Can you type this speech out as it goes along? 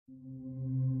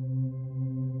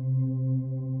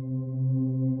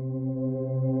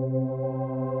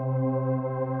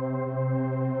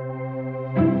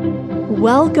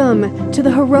Welcome to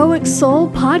the Heroic Soul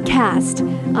Podcast.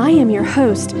 I am your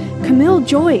host, Camille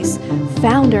Joyce,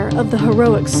 founder of the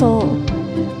Heroic Soul.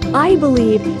 I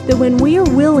believe that when we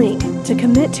are willing to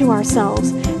commit to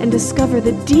ourselves and discover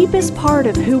the deepest part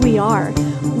of who we are,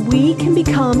 we can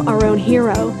become our own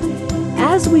hero.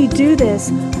 As we do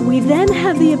this, we then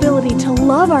have the ability to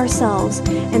love ourselves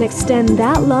and extend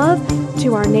that love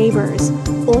to our neighbors,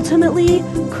 ultimately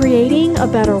creating a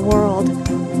better world.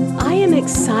 I am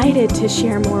excited to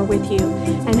share more with you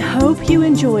and hope you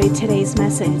enjoyed today's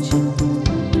message.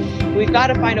 We've got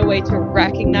to find a way to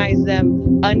recognize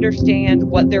them, understand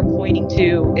what they're pointing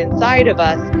to inside of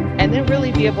us, and then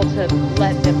really be able to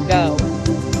let them go.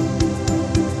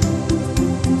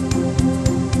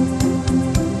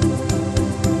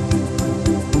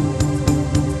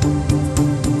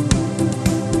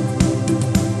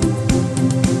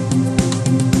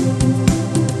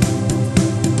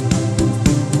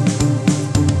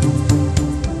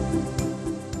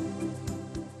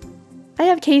 I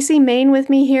have Kacie Main with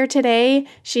me here today.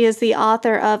 She is the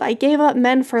author of I Gave Up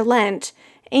Men for Lent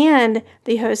and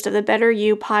the host of the Better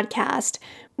You podcast.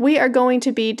 We are going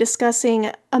to be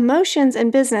discussing emotions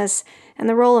in business and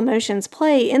the role emotions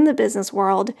play in the business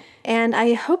world. And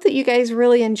I hope that you guys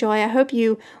really enjoy. I hope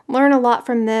you learn a lot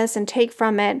from this and take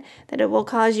from it, that it will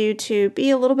cause you to be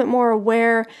a little bit more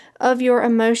aware of your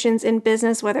emotions in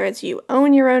business, whether it's you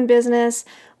own your own business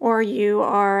or you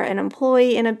are an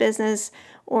employee in a business,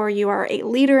 or you are a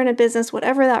leader in a business,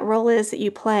 whatever that role is that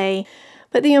you play.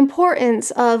 But the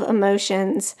importance of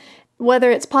emotions,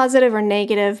 whether it's positive or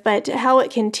negative, but how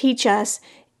it can teach us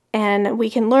and we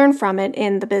can learn from it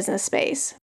in the business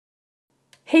space.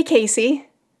 Hey, Kacie.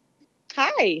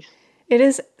 Hi. It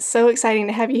is so exciting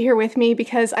to have you here with me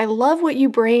because I love what you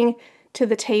bring to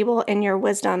the table and your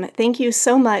wisdom. Thank you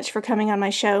so much for coming on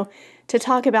my show to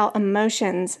talk about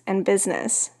emotions and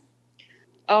business.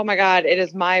 Oh my God, it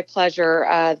is my pleasure.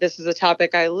 This is a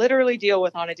topic I literally deal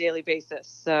with on a daily basis,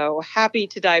 so happy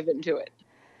to dive into it.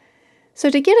 So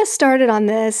to get us started on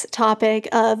this topic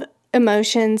of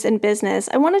emotions and business,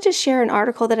 I wanted to share an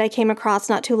article that I came across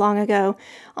not too long ago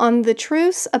on the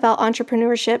truths about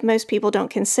entrepreneurship most people don't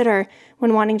consider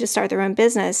when wanting to start their own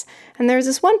business. And there's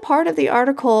this one part of the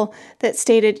article that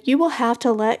stated, you will have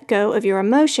to let go of your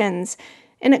emotions.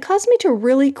 And it caused me to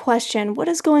really question what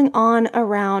is going on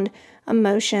around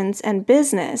emotions and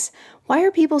business. Why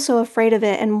are people so afraid of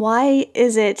it, and why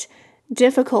is it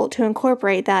difficult to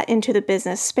incorporate that into the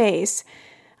business space?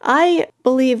 I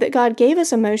believe that God gave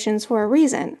us emotions for a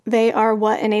reason. They are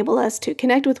what enable us to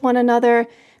connect with one another.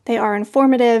 They are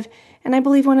informative, and I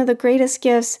believe one of the greatest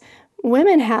gifts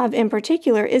women have in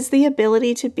particular is the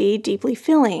ability to be deeply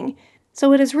feeling.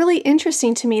 So it is really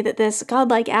interesting to me that this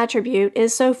godlike attribute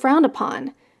is so frowned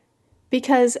upon,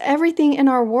 because everything in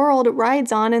our world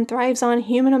rides on and thrives on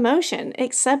human emotion,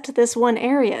 except this one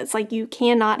area. It's like you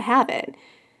cannot have it.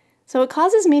 So it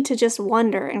causes me to just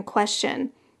wonder and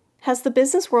question, has the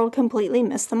business world completely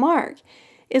missed the mark?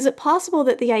 Is it possible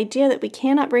that the idea that we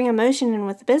cannot bring emotion in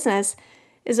with business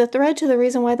is a thread to the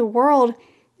reason why the world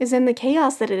is in the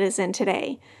chaos that it is in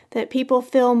today? That people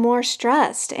feel more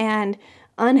stressed and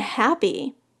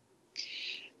unhappy?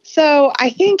 So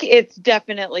I think it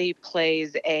definitely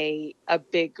plays a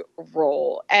big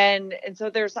role. And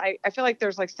so I feel like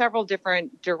there's like several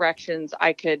different directions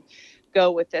I could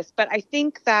go with this. But I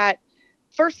think that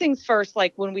first things first,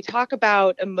 like when we talk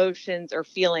about emotions or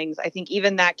feelings, I think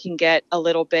even that can get a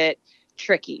little bit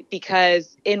tricky,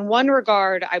 because in one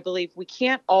regard, I believe we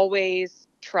can't always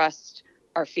trust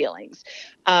our feelings.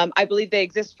 I believe they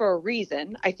exist for a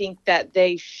reason. I think that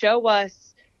they show us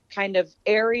kind of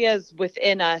areas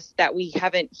within us that we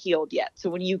haven't healed yet. So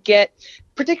when you get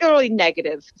particularly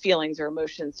negative feelings or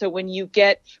emotions, so when you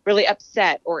get really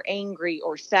upset or angry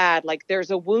or sad, like there's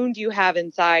a wound you have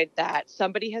inside that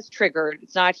somebody has triggered,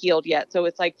 it's not healed yet. So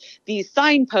it's like these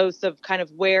signposts of kind of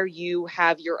where you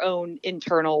have your own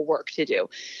internal work to do.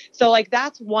 So like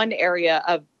that's one area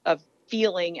of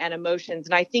feeling and emotions.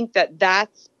 And I think that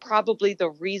that's probably the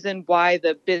reason why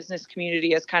the business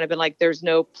community has kind of been like, there's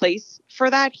no place for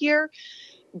that here.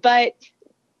 But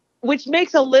which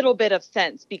makes a little bit of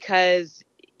sense, because,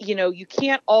 you know, you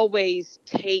can't always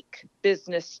take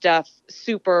business stuff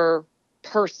super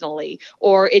personally,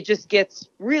 or it just gets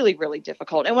really, really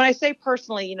difficult. And when I say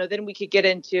personally, you know, then we could get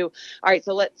into, all right,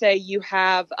 so let's say you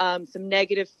have some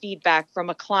negative feedback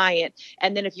from a client.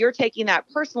 And then if you're taking that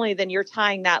personally, then you're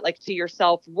tying that like to your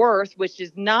self-worth, which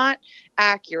is not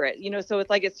accurate, you know, so it's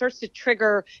like it starts to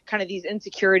trigger kind of these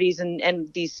insecurities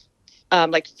and these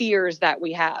like fears that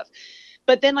we have.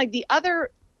 But then like the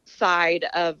other side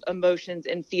of emotions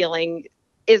and feeling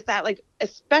is that like,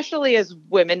 especially as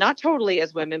women, not totally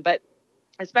as women, but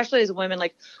especially as women,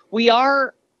 like we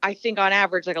are, I think on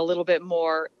average, like a little bit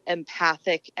more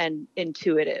empathic and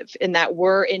intuitive in that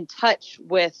we're in touch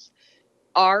with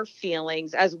our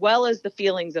feelings as well as the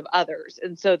feelings of others.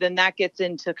 And so then that gets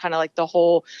into kind of like the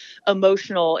whole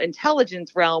emotional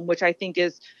intelligence realm, which I think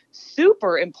is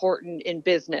super important in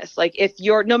business. Like if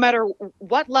you're, no matter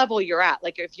what level you're at,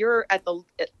 like if you're at the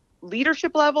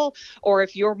leadership level, or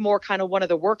if you're more kind of one of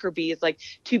the worker bees, like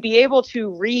to be able to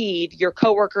read your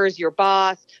coworkers, your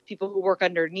boss, people who work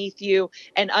underneath you,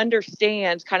 and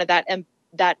understand kind of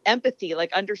that empathy,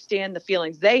 like understand the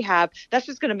feelings they have, that's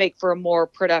just going to make for a more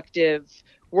productive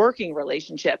working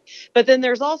relationship. But then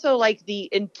there's also like the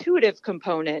intuitive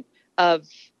component of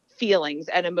feelings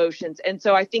and emotions. And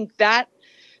so I think that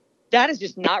is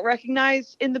just not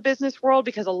recognized in the business world,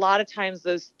 because a lot of times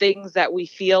those things that we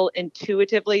feel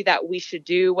intuitively that we should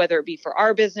do, whether it be for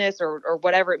our business or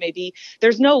whatever it may be,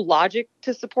 there's no logic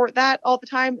to support that all the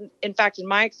time. In fact, in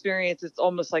my experience, it's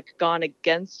almost like gone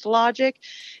against logic.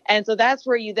 And so that's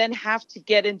where you then have to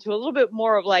get into a little bit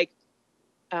more of like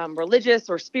religious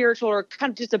or spiritual, or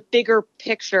kind of just a bigger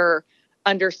picture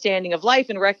understanding of life,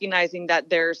 and recognizing that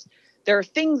there are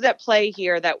things at play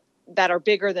here that are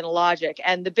bigger than logic,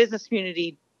 and the business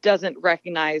community doesn't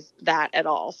recognize that at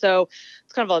all. So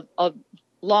it's kind of a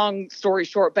long story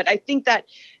short, but I think that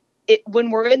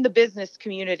when we're in the business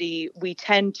community, we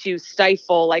tend to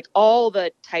stifle like all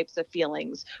the types of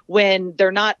feelings when they're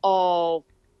not all,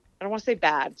 I don't want to say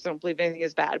bad, because I don't believe anything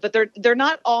is bad, but they're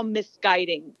not all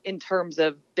misguiding in terms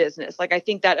of business. Like I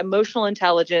think that emotional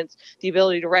intelligence, the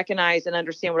ability to recognize and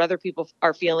understand what other people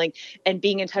are feeling, and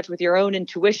being in touch with your own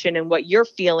intuition and what you're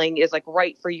feeling is like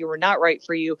right for you or not right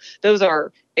for you, those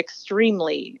are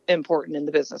extremely important in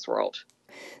the business world.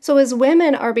 So, as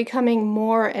women are becoming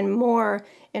more and more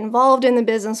involved in the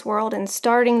business world and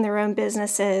starting their own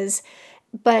businesses,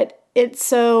 but it's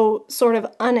so sort of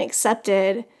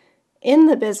unaccepted in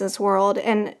the business world.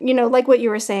 And, like what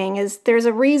you were saying, is there's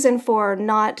a reason for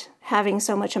not having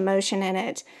so much emotion in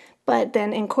it, but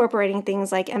then incorporating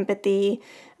things like empathy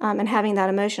and having that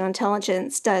emotional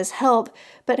intelligence does help.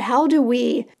 But how do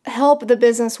we help the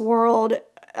business world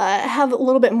have a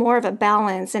little bit more of a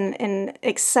balance in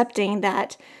accepting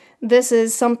that this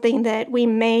is something that we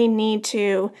may need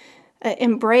to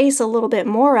embrace a little bit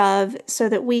more of so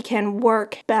that we can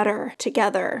work better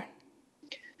together?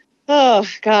 Oh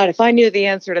God, if I knew the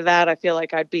answer to that, I feel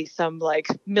like I'd be some like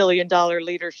 $1 million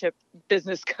leadership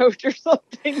business coach or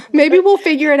something. Maybe But we'll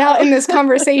figure it out in this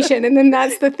conversation, and then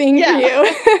that's the thing for yeah,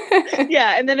 you.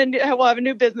 yeah, and then we'll have a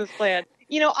new business plan.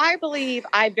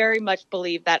 I very much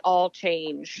believe that all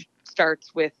change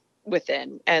starts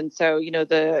within, and so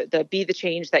the be the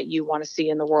change that you want to see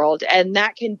in the world, and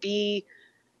that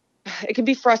it can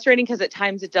be frustrating because at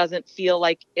times it doesn't feel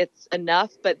like it's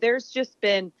enough. But there's just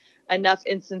been enough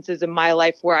instances in my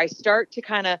life where I start to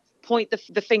kind of point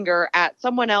the finger at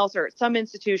someone else or at some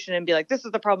institution and be like, this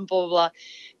is the problem, blah, blah, blah.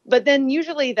 But then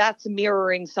usually that's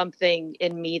mirroring something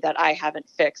in me that I haven't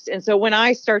fixed. And so when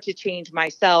I start to change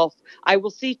myself, I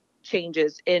will see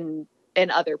changes in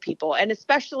other people, and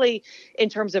especially in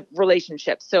terms of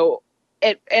relationships. So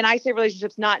and I say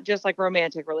relationships, not just like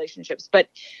romantic relationships, but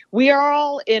we are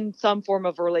all in some form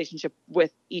of a relationship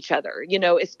with each other,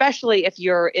 especially if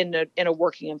you're in a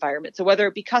working environment. So whether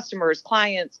it be customers,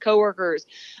 clients, coworkers,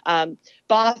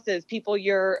 bosses, people,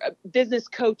 your business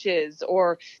coaches,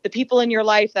 or the people in your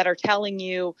life that are telling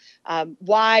you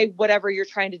why whatever you're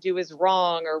trying to do is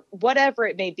wrong, or whatever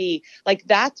it may be, like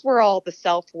that's where all the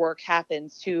self-work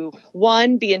happens, to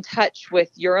one, be in touch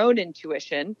with your own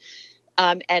intuition,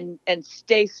 and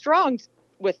stay strong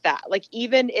with that. Like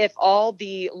even if all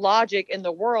the logic in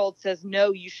the world says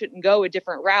no, you shouldn't go a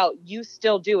different route, you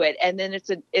still do it. And then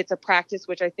it's a practice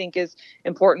which I think is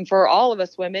important for all of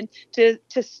us women to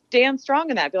stand strong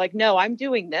in that. Be like, no, I'm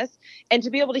doing this, and to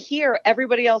be able to hear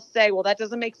everybody else say, well, that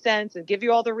doesn't make sense, and give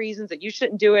you all the reasons that you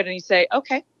shouldn't do it, and you say,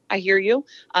 okay, I hear you.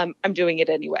 I'm doing it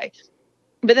anyway.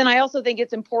 But then I also think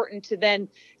it's important to then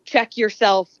check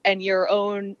yourself and your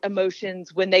own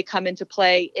emotions when they come into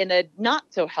play in a not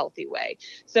so healthy way.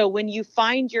 So when you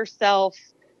find yourself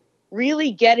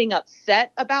really getting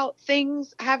upset about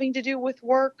things having to do with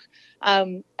work,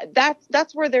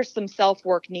 that's where there's some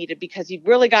self-work needed, because you've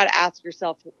really got to ask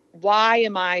yourself, why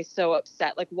am I so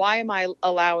upset? Like, why am I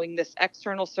allowing this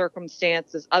external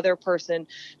circumstance, this other person,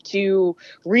 to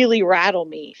really rattle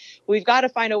me? We've got to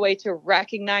find a way to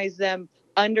recognize them,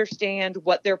 understand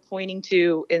what they're pointing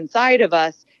to inside of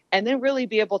us, and then really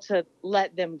be able to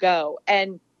let them go.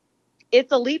 And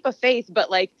it's a leap of faith,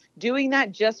 but like doing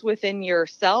that just within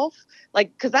yourself,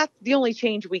 like, because that's the only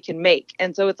change we can make.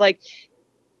 And so it's like,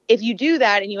 if you do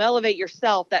that and you elevate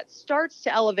yourself, that starts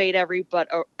to elevate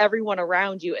everyone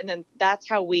around you. And then that's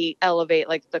how we elevate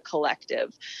like the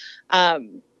collective.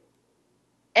 And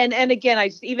again, I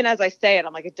just, even as I say it,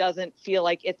 I'm like, it doesn't feel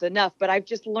like it's enough, but I've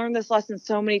just learned this lesson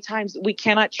so many times. We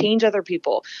cannot change other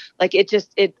people. Like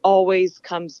it always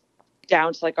comes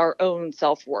down to like our own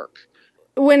self-work.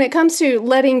 When it comes to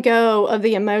letting go of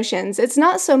the emotions, it's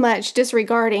not so much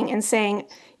disregarding and saying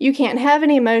you can't have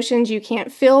any emotions, you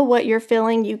can't feel what you're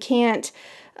feeling, you can't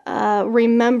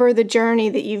remember the journey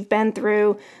that you've been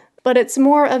through, but it's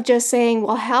more of just saying,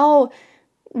 well, how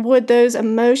would those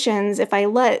emotions, if I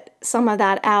let some of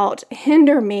that out,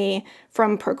 hinder me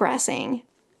from progressing?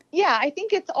 Yeah, I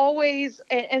think it's always,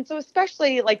 and so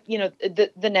especially like,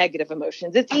 the negative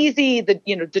emotions, it's easy,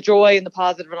 the joy and the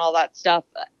positive and all that stuff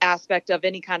aspect of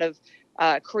any kind of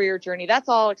career journey. That's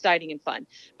all exciting and fun.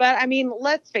 But I mean,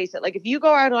 let's face it, like if you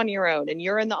go out on your own and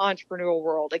you're in the entrepreneurial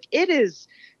world, like it is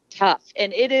tough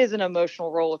and it is an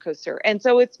emotional roller coaster. And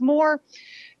so it's more,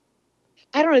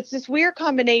 I don't know, it's this weird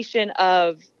combination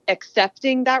of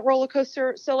accepting that roller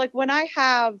coaster. So like when I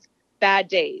have bad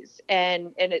days,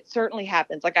 and it certainly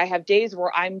happens, like I have days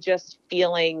where I'm just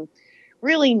feeling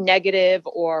really negative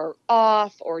or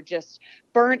off or just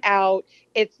burnt out.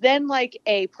 It's then like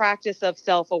a practice of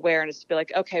self-awareness to be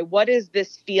like, okay, what is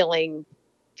this feeling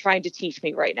trying to teach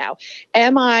me right now?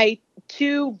 Am I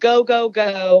too go, go,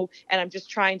 go? And I'm just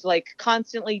trying to like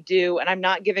constantly do, and I'm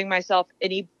not giving myself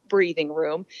any breathing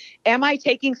room? Am I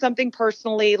taking something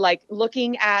personally, like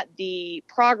looking at the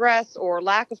progress or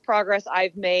lack of progress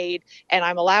I've made, and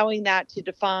I'm allowing that to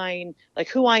define like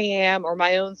who I am or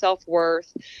my own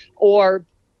self-worth? Or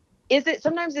is it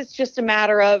sometimes it's just a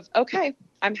matter of, okay,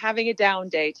 I'm having a down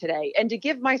day today, and to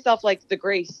give myself like the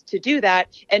grace to do that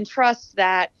and trust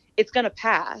that it's going to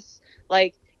pass.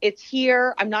 Like it's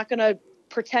here. I'm not going to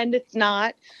pretend it's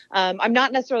not. I'm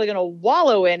not necessarily going to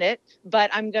wallow in it, but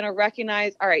I'm going to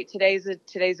recognize, all right, today's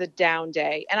a down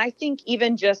day. And I think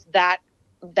even just that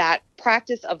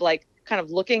practice of like kind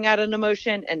of looking at an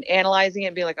emotion and analyzing it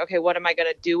and being like, okay, what am I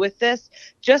going to do with this?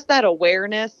 Just that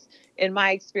awareness, in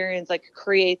my experience, like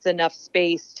creates enough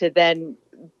space to then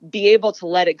be able to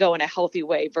let it go in a healthy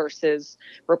way versus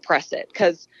repress it.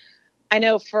 Because I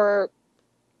know for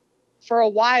a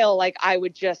while, like I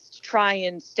would just try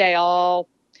and stay all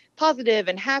positive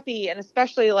and happy. And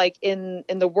especially like in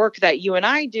the work that you and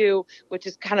I do, which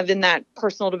is kind of in that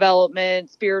personal development,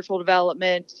 spiritual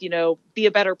development, be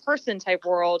a better person type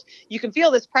world, you can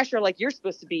feel this pressure, like you're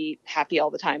supposed to be happy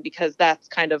all the time because that's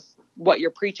kind of what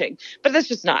you're preaching. But that's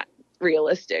just not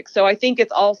realistic. So I think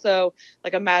it's also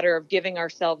like a matter of giving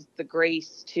ourselves the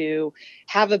grace to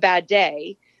have a bad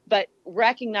day, but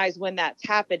recognize when that's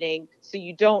happening so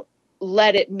you don't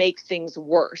let it make things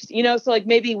worse. So like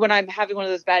maybe when I'm having one of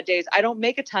those bad days, I don't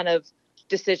make a ton of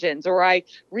decisions, or I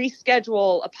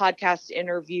reschedule a podcast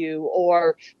interview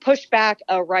or push back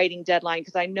a writing deadline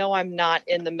because I know I'm not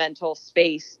in the mental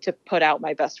space to put out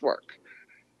my best work.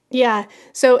 Yeah.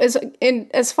 So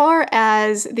as far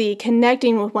as the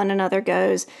connecting with one another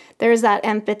goes, there's that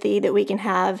empathy that we can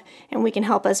have, and we can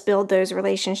help us build those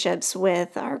relationships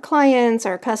with our clients,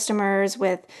 our customers,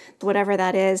 with whatever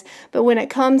that is. But when it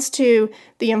comes to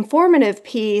the informative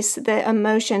piece that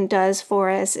emotion does for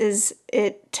us, is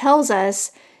it tells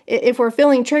us if we're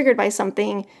feeling triggered by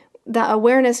something. The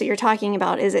awareness that you're talking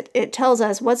about is it tells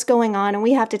us what's going on, and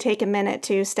we have to take a minute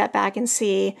to step back and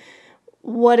see,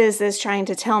 what is this trying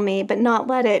to tell me, but not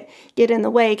let it get in the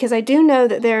way. Because I do know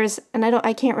that there's, and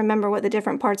I can't remember what the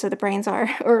different parts of the brains are,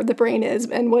 or the brain is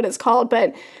and what it's called,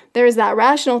 but there's that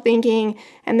rational thinking.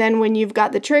 And then when you've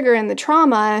got the trigger and the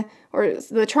trauma, or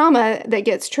the trauma that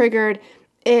gets triggered,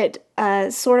 it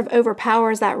sort of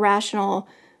overpowers that rational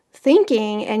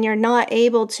thinking, and you're not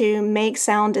able to make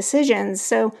sound decisions.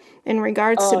 So in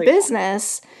regards to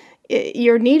business,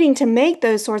 you're needing to make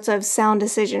those sorts of sound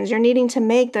decisions. You're needing to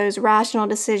make those rational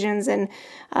decisions, and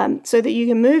so that you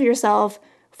can move yourself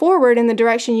forward in the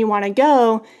direction you want to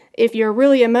go. If you're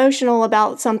really emotional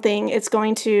about something, it's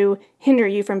going to hinder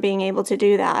you from being able to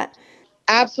do that.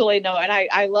 Absolutely. No. And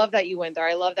I love that you went there.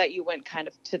 I love that you went kind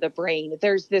of to the brain.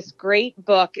 There's this great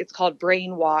book. It's called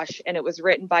Brainwash, and it was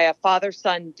written by a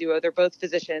father-son duo. They're both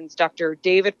physicians, Dr.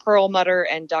 David Perlmutter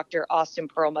and Dr. Austin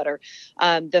Perlmutter.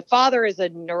 The father is a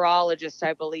neurologist,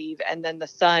 I believe, and then the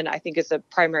son, I think, is a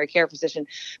primary care physician.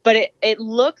 But it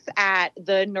looks at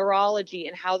the neurology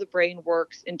and how the brain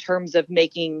works in terms of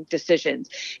making decisions,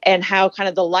 and how kind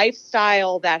of the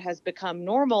lifestyle that has become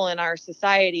normal in our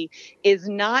society is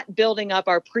not building up up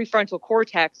our prefrontal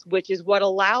cortex, which is what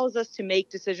allows us to make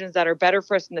decisions that are better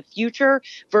for us in the future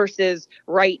versus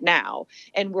right now.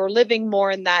 And we're living more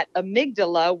in that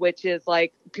amygdala, which is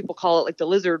like people call it like the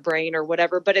lizard brain or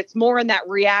whatever, but it's more in that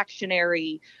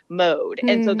reactionary mode.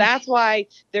 And so that's why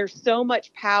there's so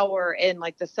much power in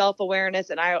like the self-awareness.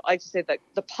 And I like to say that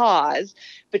the pause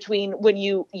between when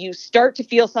you start to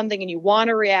feel something and you want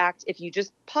to react, if you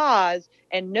just pause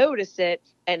and notice it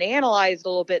and analyze it a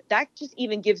little bit, that just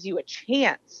even gives you a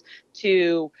chance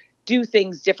to do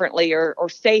things differently or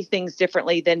say things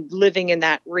differently than living in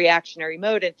that reactionary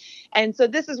mode. And so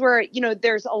this is where,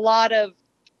 there's a lot of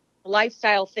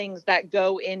lifestyle things that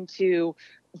go into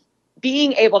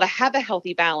being able to have a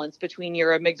healthy balance between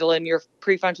your amygdala and your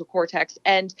prefrontal cortex.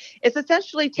 And it's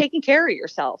essentially taking care of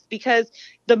yourself, because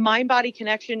the mind-body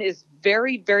connection is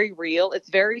very, very real. It's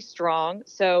very strong.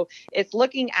 So it's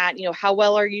looking at, how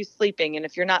well are you sleeping? And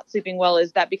if you're not sleeping well,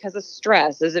 is that because of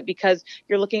stress? Is it because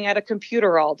you're looking at a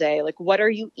computer all day? Like, what are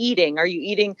you eating? Are you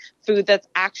eating food that's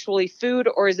actually food,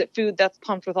 or is it food that's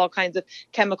pumped with all kinds of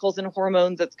chemicals and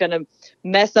hormones that's going to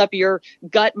mess up your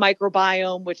gut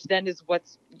microbiome, which then is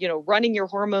what's, running your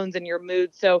hormones and your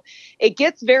mood. So it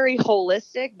gets very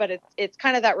holistic, but it's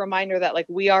kind of that reminder that like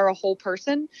we are a whole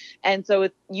person. And so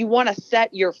you want to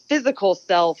set your physical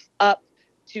self up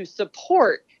to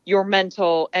support your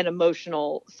mental and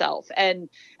emotional self. And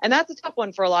that's a tough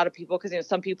one for a lot of people, because,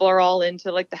 some people are all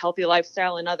into like the healthy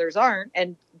lifestyle and others aren't,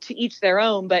 and to each their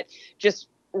own. But just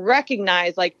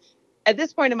recognize, like, at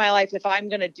this point in my life, if I'm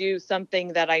going to do something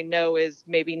that I know is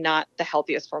maybe not the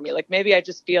healthiest for me, like maybe I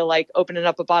just feel like opening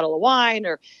up a bottle of wine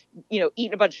or,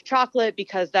 eating a bunch of chocolate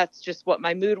because that's just what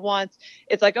my mood wants.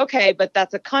 It's like, okay, but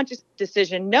that's a conscious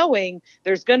decision, knowing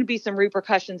there's going to be some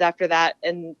repercussions after that.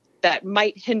 And that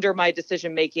might hinder my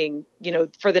decision making,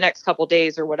 for the next couple of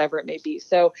days or whatever it may be.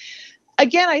 So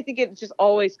again, I think it just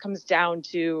always comes down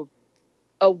to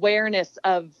awareness,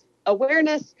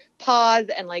 pause,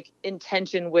 and like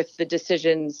intention with the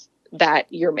decisions that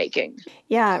you're making.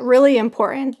 Yeah, really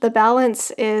important. The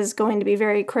balance is going to be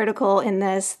very critical in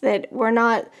this, that we're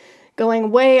not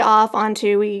going way off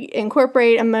onto, we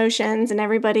incorporate emotions and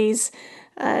everybody's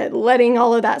letting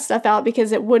all of that stuff out,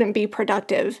 because it wouldn't be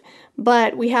productive.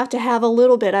 But we have to have a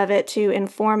little bit of it to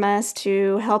inform us,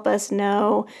 to help us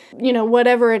know,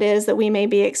 whatever it is that we may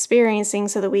be experiencing,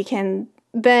 so that we can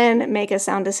then make a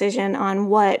sound decision on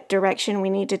what direction we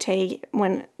need to take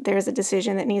when there's a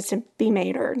decision that needs to be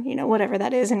made, or, whatever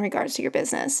that is in regards to your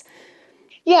business.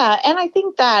 Yeah. And I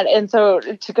think that, and so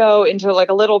to go into like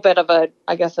a little bit of a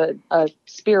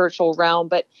spiritual realm,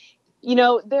 but,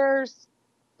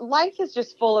 life is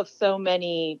just full of so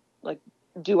many like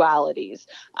dualities.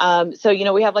 So,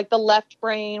 we have like the left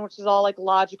brain, which is all like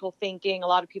logical thinking. A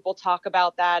lot of people talk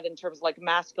about that in terms of like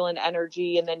masculine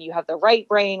energy. And then you have the right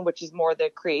brain, which is more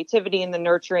the creativity and the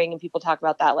nurturing. And people talk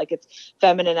about that like it's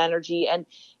feminine energy. And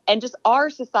just our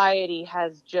society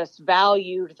has just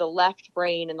valued the left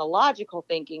brain and the logical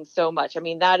thinking so much. I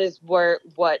mean, that is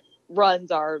what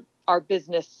runs our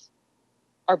business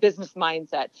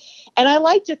mindset. And I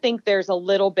like to think there's a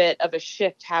little bit of a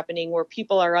shift happening where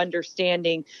people are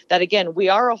understanding that, again, we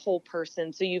are a whole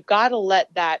person. So you've got to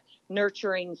let that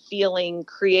nurturing, feeling,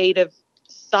 creative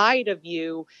side of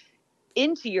you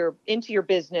into your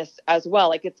business as well.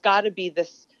 Like, it's got to be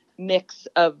this mix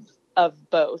of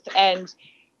both. And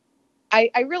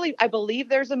I believe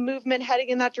there's a movement heading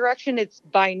in that direction. It's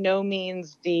by no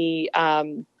means the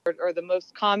or the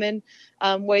most common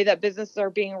way that businesses are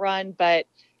being run, but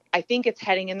I think it's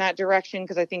heading in that direction,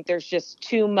 because I think there's just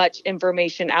too much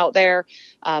information out there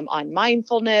on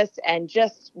mindfulness and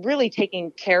just really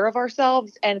taking care of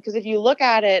ourselves. And because if you look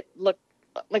at it,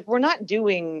 like we're not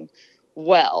doing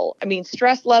well. I mean,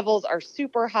 stress levels are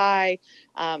super high.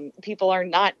 People are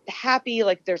not happy.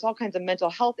 Like, there's all kinds of mental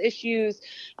health issues,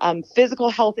 physical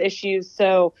health issues.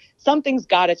 So something's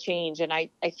got to change. And I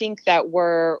think that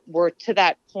we're to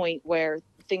that point where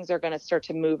things are going to start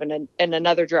to move in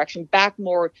another direction, back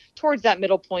more towards that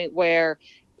middle point where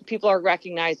people are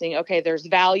recognizing, okay, there's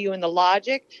value in the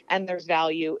logic and there's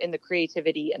value in the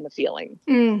creativity and the feeling.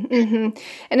 Mm-hmm.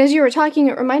 And as you were talking,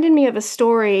 it reminded me of a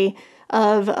story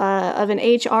of an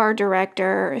HR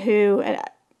director who,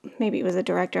 maybe it was a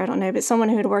director, I don't know, but someone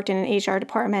who had worked in an HR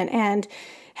department and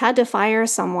had to fire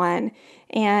someone.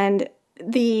 And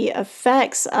the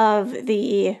effects of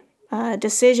the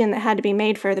decision that had to be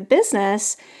made for the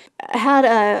business had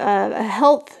a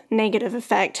health negative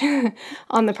effect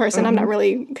on the person. Mm-hmm. I'm not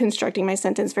really constructing my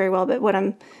sentence very well, but what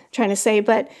I'm trying to say.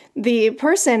 But the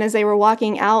person, as they were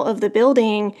walking out of the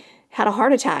building, had a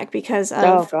heart attack because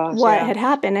of what had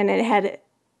happened. And it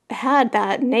had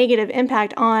that negative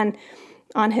impact on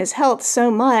on his health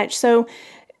so much. So,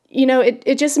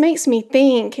 it just makes me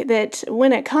think that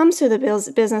when it comes to the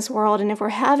business world, and if we're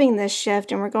having this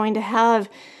shift and we're going to have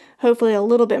hopefully a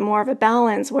little bit more of a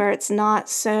balance where it's not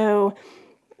so,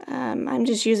 I'm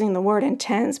just using the word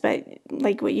intense, but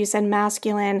like what you said,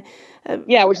 masculine.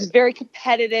 Yeah, which is very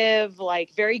competitive,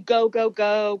 like very go, go,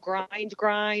 go, grind,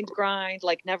 grind, grind,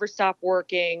 like never stop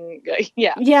working.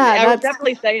 Yeah, Yeah, I would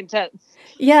definitely say intense.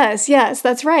 yes,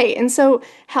 that's right. And so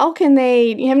how can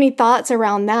you have any thoughts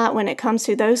around that when it comes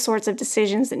to those sorts of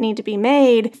decisions that need to be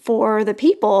made for the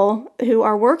people who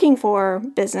are working for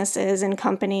businesses and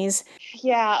companies?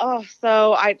 Yeah. Oh,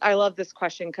 so I love this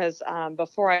question because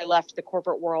before I left the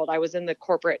corporate world, I was in the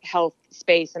corporate health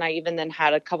space, and I even then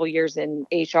had a couple years in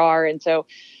HR. And so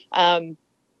um,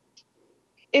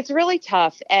 it's really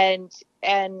tough, and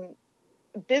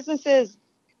businesses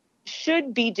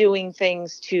should be doing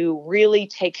things to really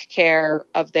take care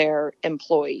of their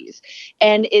employees.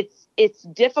 And it's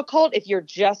difficult if you're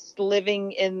just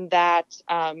living in that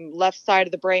left side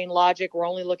of the brain logic. We're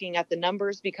only looking at the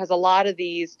numbers, because a lot of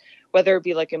these, whether it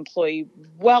be like employee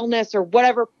wellness or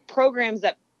whatever programs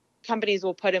that companies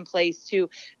will put in place to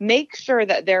make sure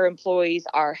that their employees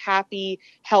are happy,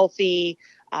 healthy,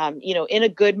 in a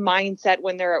good mindset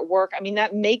when they're at work. I mean,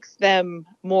 that makes them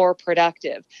more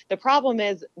productive. The problem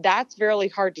is that's really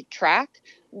hard to track,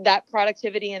 that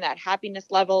productivity and that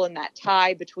happiness level, and that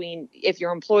tie between, if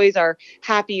your employees are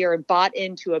happier and bought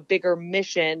into a bigger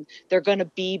mission, they're going to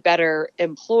be better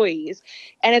employees.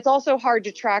 And it's also hard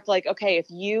to track, like, okay, if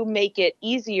you make it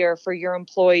easier for your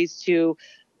employees to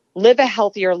live a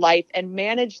healthier life and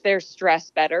manage their stress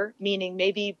better, meaning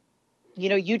maybe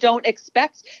you don't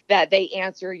expect that they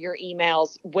answer your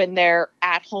emails when they're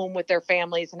at home with their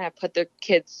families and have put their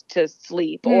kids to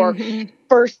sleep, or Hmm.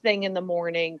 first thing in the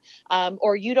morning,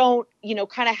 or you don't,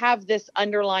 kind of have this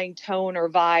underlying tone or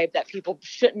vibe that people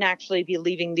shouldn't actually be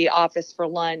leaving the office for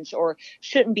lunch or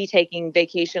shouldn't be taking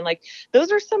vacation. Like,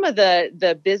 those are some of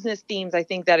the business themes I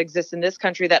think that exist in this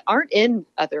country that aren't in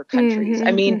other countries.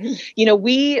 I Hmm. mean, Hmm.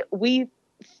 we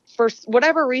for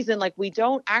whatever reason, like, we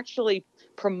don't actually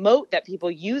promote that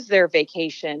people use their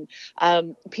vacation.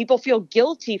 People feel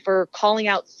guilty for calling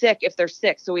out sick if they're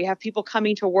sick. So we have people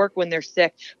coming to work when they're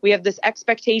sick. We have this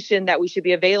expectation that we should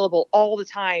be available all the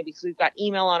time because we've got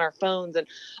email on our phones, and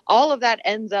all of that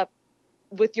ends up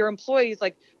with your employees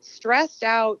like stressed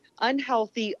out,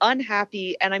 unhealthy,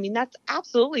 unhappy. And I mean, that's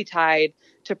absolutely tied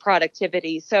to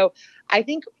productivity. So I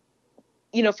think,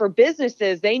 for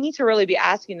businesses, they need to really be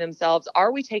asking themselves,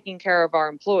 are we taking care of our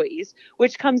employees?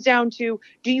 Which comes down to,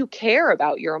 do you care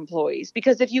about your employees?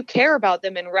 Because if you care about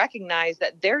them and recognize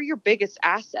that they're your biggest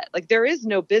asset, like, there is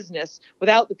no business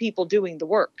without the people doing the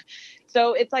work.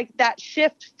 So it's like that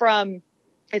shift from,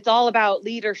 it's all about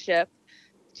leadership,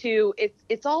 to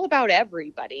it's all about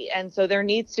everybody. And so there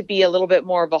needs to be a little bit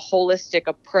more of a holistic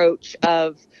approach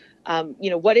of,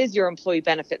 what is your employee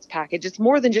benefits package? It's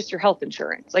more than just your health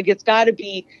insurance. Like, it's got to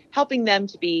be helping them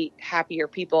to be happier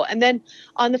people. And then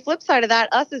on the flip side of that,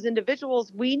 us as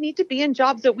individuals, we need to be in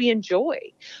jobs that we enjoy.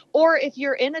 Or if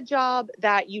you're in a job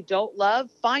that you don't love,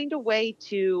 find a way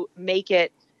to make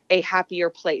it a happier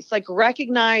place. Like,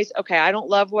 recognize, okay, I don't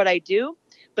love what I do,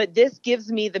 but this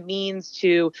gives me the means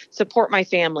to support my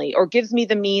family, or gives me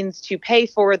the means to pay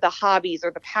for the hobbies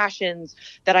or the passions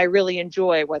that I really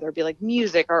enjoy, whether it be like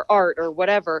music or art or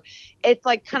whatever. It's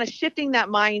like kind of shifting that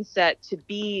mindset to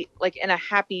be like in a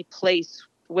happy place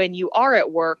when you are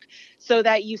at work, so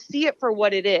that you see it for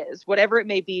what it is, whatever it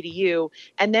may be to you.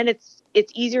 And then it's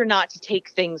easier not to take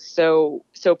things so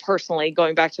personally,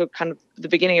 going back to kind of the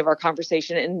beginning of our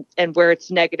conversation, and where it's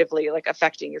negatively like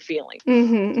affecting your feelings.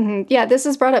 Yeah, this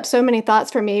has brought up so many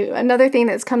thoughts for me. Another thing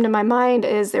that's come to my mind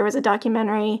is there was a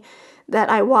documentary that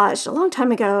I watched a long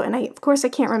time ago, and of course I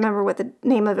can't remember what the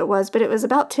name of it was, but it was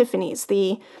about Tiffany's,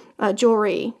 the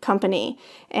jewelry company.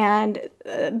 And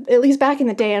at least back in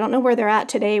the day, I don't know where they're at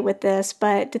today with this,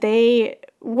 but they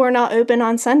were not open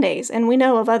on Sundays. And we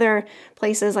know of other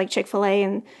places like Chick-fil-A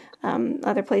and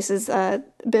other places,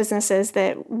 businesses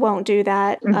that won't do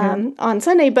that on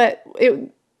Sunday. But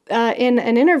in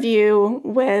an interview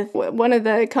with one of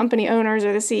the company owners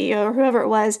or the CEO or whoever it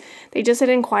was, they just had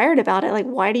inquired about it. Like,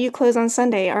 why do you close on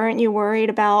Sunday? Aren't you worried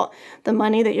about the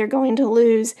money that you're going to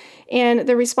lose? And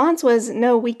the response was,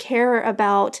 no, we care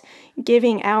about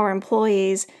giving our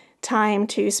employees time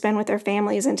to spend with their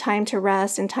families and time to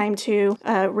rest and time to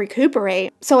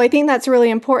recuperate. So I think that's really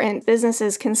important.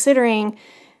 Businesses considering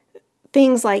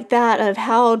things like that of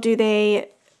how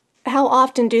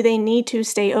often do they need to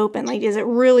stay open? Like, is it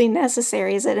really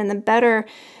necessary? Is it in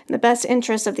the best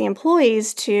interest of the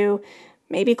employees to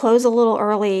maybe close a little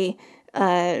early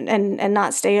and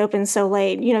not stay open so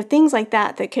late. Things like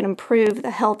that could improve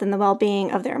the health and the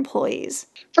well-being of their employees.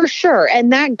 For sure.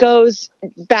 And that goes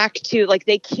back to like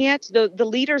they can't the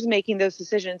leaders making those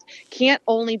decisions can't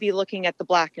only be looking at the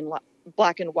black and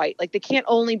white. Like they can't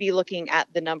only be looking at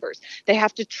the numbers. They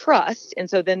have to trust. And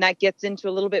so then that gets into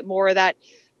a little bit more of that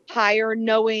higher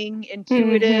knowing,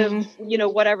 intuitive,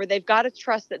 whatever. They've got to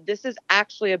trust that this is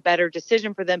actually a better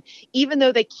decision for them, even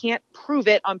though they can't prove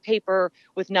it on paper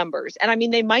with numbers. And I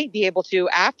mean, they might be able to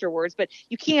afterwards, but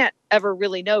you can't ever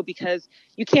really know because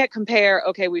you can't compare,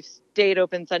 okay, we've stayed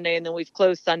open Sunday and then we've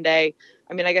closed Sunday.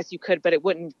 I mean, I guess you could, but it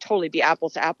wouldn't totally be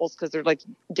apples to apples because they're like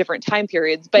different time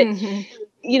periods. But,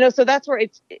 so that's where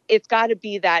it's got to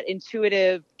be that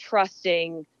intuitive,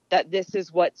 trusting that this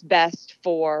is what's best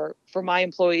for my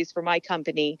employees, for my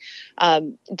company.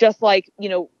 Just like,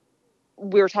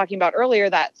 we were talking about earlier,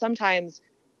 that sometimes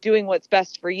doing what's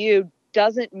best for you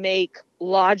doesn't make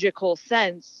logical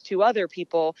sense to other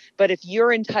people. But if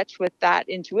you're in touch with that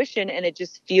intuition and it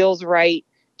just feels right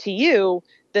to you,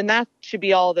 then that should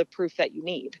be all the proof that you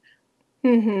need.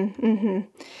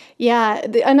 Yeah.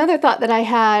 Another thought that I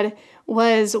had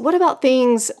was, what about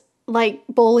things like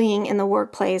bullying in the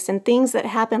workplace and things that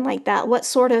happen like that? What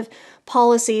sort of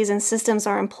policies and systems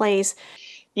are in place?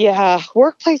 Yeah,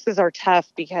 workplaces are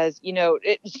tough because,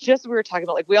 it's just, we were talking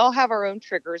about, like, we all have our own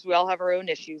triggers. We all have our own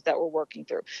issues that we're working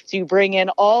through. So you bring in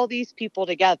all these people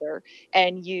together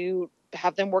and you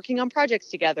have them working on projects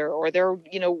together, or they're,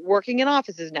 working in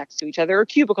offices next to each other or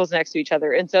cubicles next to each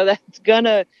other. And so that's going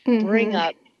to bring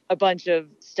up a bunch of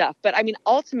stuff. But I mean,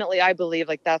 ultimately, I believe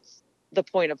like that's the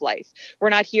point of life. We're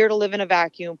not here to live in a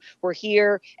vacuum. We're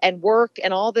here, and work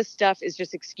and all this stuff is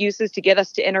just excuses to get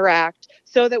us to interact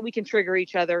so that we can trigger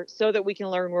each other, so that we can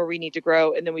learn where we need to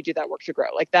grow. And then we do that work to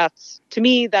grow. Like that's, to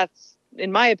me, that's,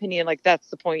 in my opinion, like that's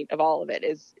the point of all of it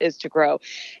is to grow.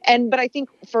 But I think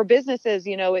for businesses,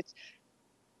 it's,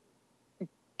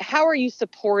 how are you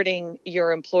supporting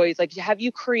your employees? Like, have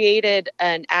you created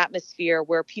an atmosphere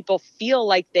where people feel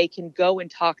like they can go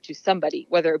and talk to somebody,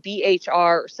 whether it be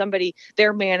HR or somebody,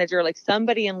 their manager, like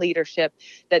somebody in leadership,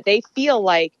 that they feel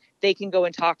like they can go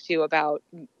and talk to about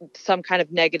some kind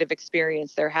of negative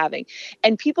experience they're having?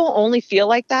 And people only feel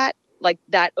like that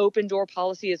open door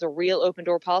policy is a real open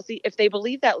door policy if they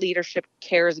believe that leadership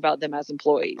cares about them as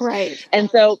employees. Right. And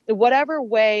so whatever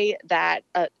way that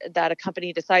a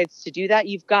company decides to do that,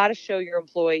 you've got to show your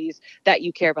employees that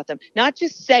you care about them. Not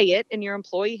just say it in your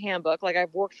employee handbook. Like,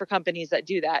 I've worked for companies that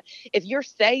do that. If you're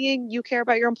saying you care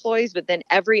about your employees, but then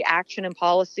every action and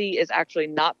policy is actually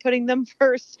not putting them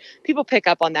first, people pick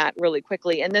up on that really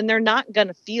quickly. And then they're not going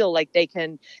to feel like they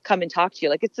can come and talk to you.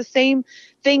 Like, it's the same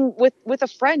thing with a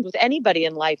friend, with anybody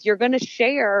in life. You're going to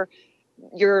share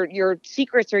your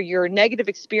secrets or your negative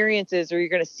experiences, or you're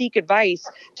going to seek advice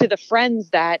to the friends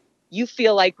that you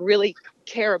feel like really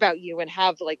care about you and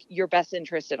have like your best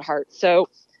interest at heart. So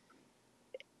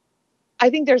I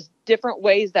think there's different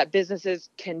ways that businesses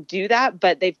can do that,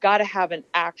 but they've got to have an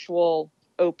actual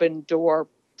open door,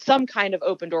 some kind of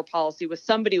open door policy with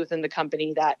somebody within the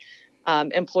company that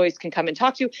employees can come and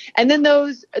talk to. And then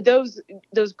those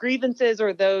grievances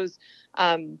or those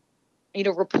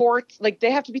reports, like,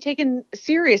 they have to be taken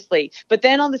seriously. But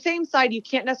then on the same side, you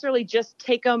can't necessarily just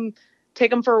take them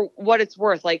for what it's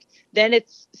worth. Like, then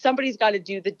it's somebody's got to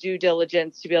do the due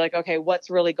diligence to be like, okay, what's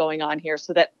really going on here,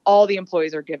 so that all the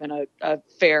employees are given a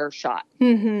fair shot.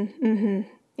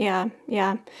 Yeah.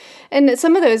 And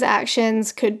some of those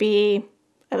actions could be,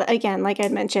 again, like I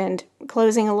mentioned,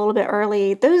 closing a little bit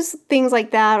early, those things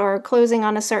like that, or closing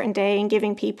on a certain day and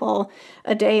giving people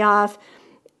a day off,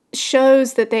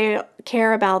 shows that they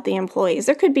care about the employees.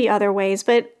 There could be other ways,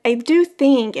 but I do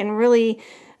think, and really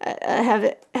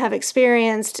have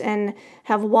experienced and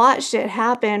have watched it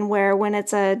happen, where when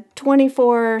it's a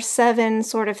 24/7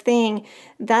 sort of thing,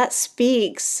 that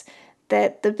speaks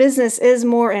that the business is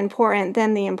more important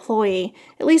than the employee,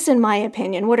 at least in my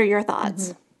opinion. What are your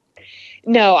thoughts?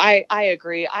 No, I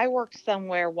agree. I worked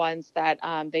somewhere once that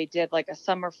they did like a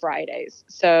summer Fridays.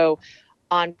 So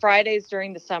on Fridays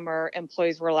during the summer,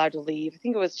 employees were allowed to leave. I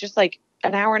think it was just like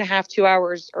an hour and a half, 2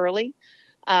 hours early,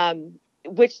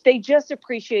 which they just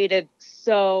appreciated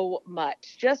so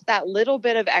much. Just that little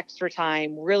bit of extra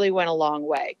time really went a long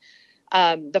way.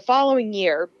 The following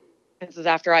year, this is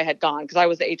after I had gone, because I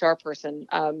was the HR person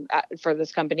for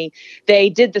this company. They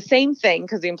did the same thing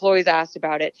because the employees asked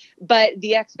about it. But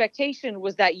the expectation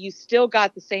was that you still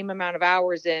got the same amount of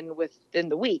hours in within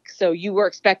the week. So you were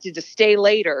expected to stay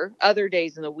later other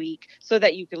days in the week so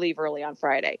that you could leave early on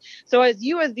Friday. So as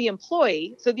the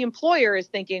employee, so the employer is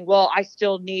thinking, well, I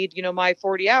still need, my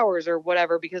 40 hours or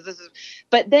whatever, because this is,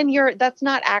 but then that's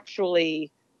not actually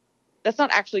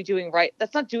doing right.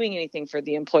 That's not doing anything for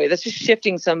the employee. That's just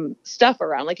shifting some stuff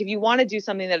around. Like if you want to do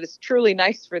something that is truly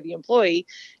nice for the employee,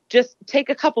 just take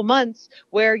a couple months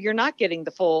where you're not getting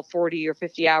the full 40 or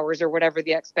 50 hours or whatever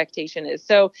the expectation is.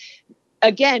 So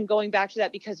again, going back to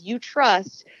that, because you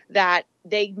trust that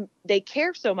they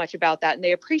care so much about that and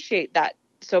they appreciate that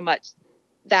so much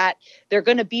that they're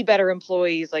going to be better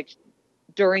employees like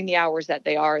during the hours that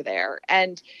they are there.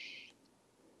 And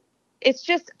it's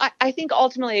just, I think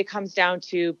ultimately it comes down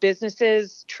to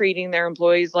businesses treating their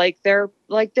employees like they're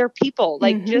people,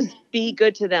 like just be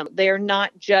good to them. They are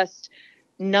not just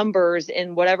numbers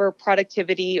in whatever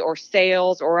productivity or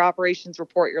sales or operations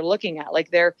report you're looking at.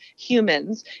 Like they're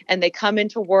humans and they come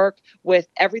into work with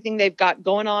everything they've got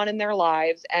going on in their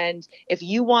lives. And if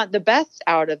you want the best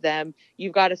out of them,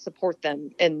 you've got to support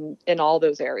them in all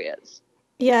those areas.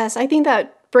 Yes, I think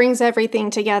that brings everything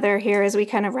together here as we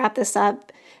kind of wrap this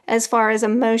up as far as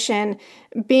emotion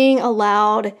being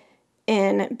allowed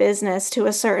in business to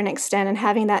a certain extent and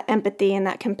having that empathy and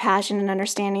that compassion and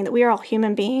understanding that we are all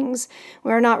human beings.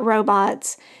 We're not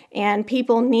robots, and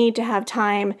people need to have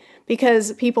time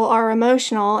because people are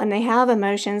emotional and they have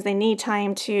emotions. They need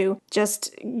time to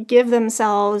just give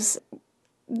themselves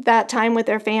that time with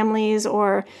their families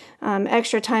or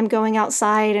extra time going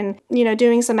outside and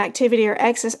doing some activity or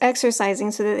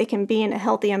exercising so that they can be in a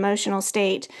healthy emotional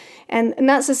state. And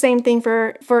that's the same thing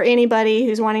for anybody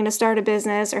who's wanting to start a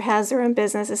business or has their own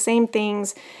business. The same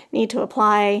things need to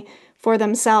apply for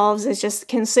themselves. Is just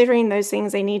considering those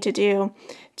things they need to do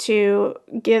to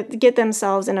get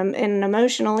themselves in an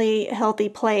emotionally healthy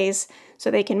place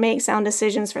so they can make sound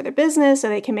decisions for their business, so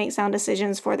they can make sound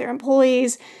decisions for their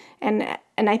employees. And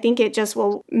I think it just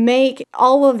will make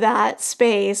all of that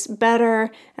space better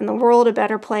and the world a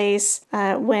better place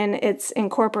when it's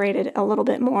incorporated a little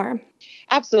bit more.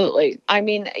 Absolutely. I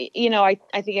mean, I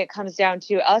think it comes down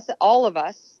to us, all of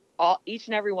us, each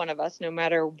and every one of us, no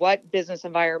matter what business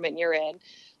environment you're in,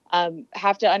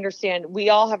 have to understand we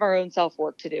all have our own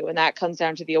self-work to do. And that comes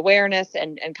down to the awareness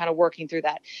and kind of working through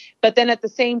that. But then at the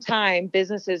same time,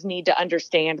 businesses need to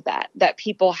understand that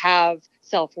people have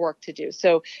self-work to do.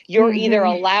 So you're either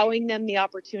allowing them the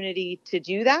opportunity to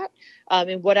do that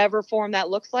in whatever form that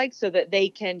looks like so that they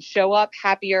can show up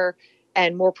happier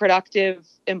and more productive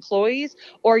employees,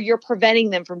 or you're preventing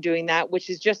them from doing that, which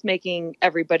is just making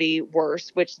everybody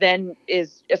worse, which then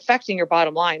is affecting your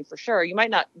bottom line for sure. You might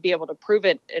not be able to prove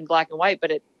it in black and white,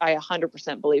 but I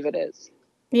 100% believe it is.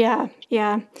 Yeah.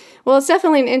 Well, it's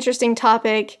definitely an interesting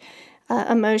topic,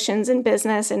 emotions in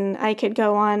business, and I could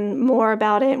go on more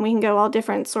about it, and we can go all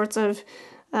different sorts of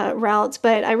routes,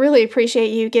 but I really appreciate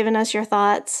you giving us your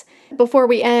thoughts. Before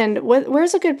we end,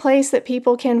 where's a good place that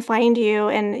people can find you?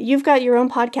 And you've got your own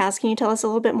podcast. Can you tell us a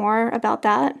little bit more about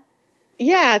that?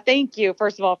 Yeah, thank you,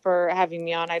 first of all, for having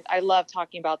me on. I love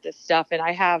talking about this stuff, and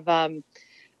I have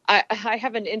I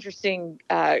have an interesting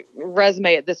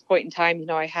resume at this point in time.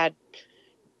 I had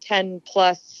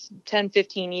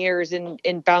 15 years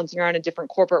in bouncing around in different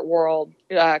corporate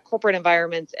corporate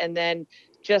environments. And then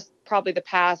just probably the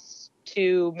past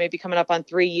 2, maybe coming up on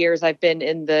 3 years, I've been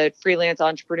in the freelance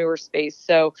entrepreneur space.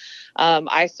 So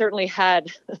I certainly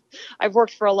I've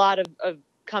worked for a lot of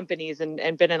companies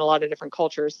and been in a lot of different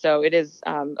cultures. So it is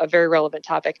a very relevant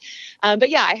topic. But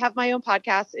yeah, I have my own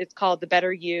podcast. It's called The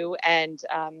Better You. And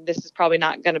this is probably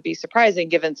not going to be surprising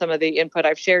given some of the input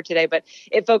I've shared today, but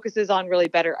it focuses on really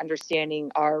better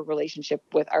understanding our relationship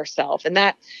with ourselves. And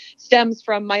that stems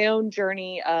from my own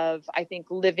journey of, I think,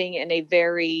 living in a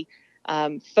very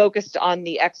focused on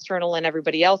the external and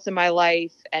everybody else in my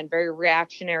life and very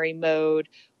reactionary mode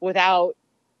without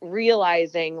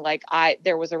realizing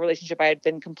there was a relationship I had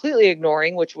been completely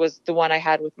ignoring, which was the one I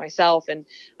had with myself. And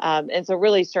so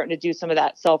really starting to do some of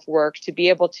that self-work to be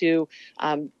able to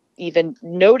even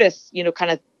notice,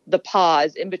 kind of the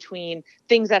pause in between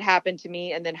things that happened to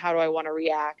me and then how do I want to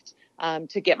react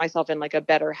to get myself in like a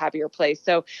better, happier place.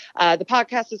 So the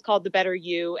podcast is called The Better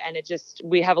You, and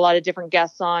we have a lot of different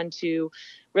guests on to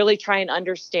really try and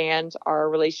understand our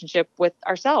relationship with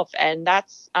ourselves. And that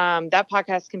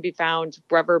podcast can be found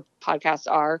wherever podcasts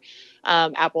are,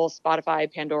 Apple,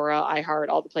 Spotify, Pandora, iHeart,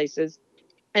 all the places.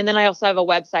 And then I also have a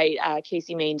website,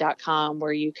 kaciemain.com,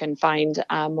 where you can find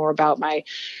more about my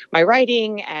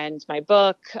writing and my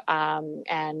book,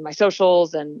 and my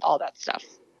socials and all that stuff.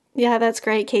 Yeah, that's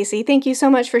great, Kacie. Thank you so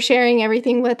much for sharing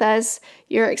everything with us,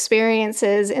 your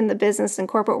experiences in the business and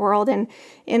corporate world and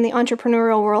in the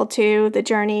entrepreneurial world too. The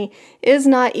journey is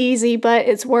not easy, but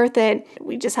it's worth it.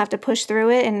 We just have to push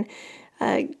through it and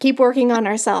keep working on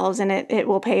ourselves, and it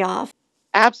will pay off.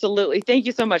 Absolutely. Thank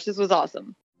you so much. This was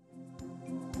awesome.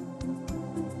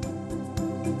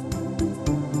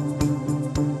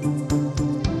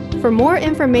 For more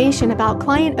information about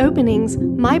client openings,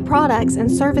 my products,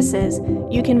 and services,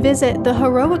 you can visit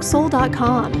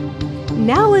theheroicsoul.com.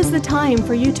 Now is the time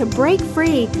for you to break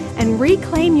free and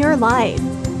reclaim your life,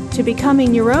 to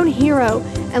becoming your own hero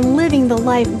and living the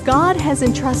life God has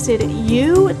entrusted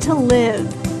you to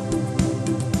live.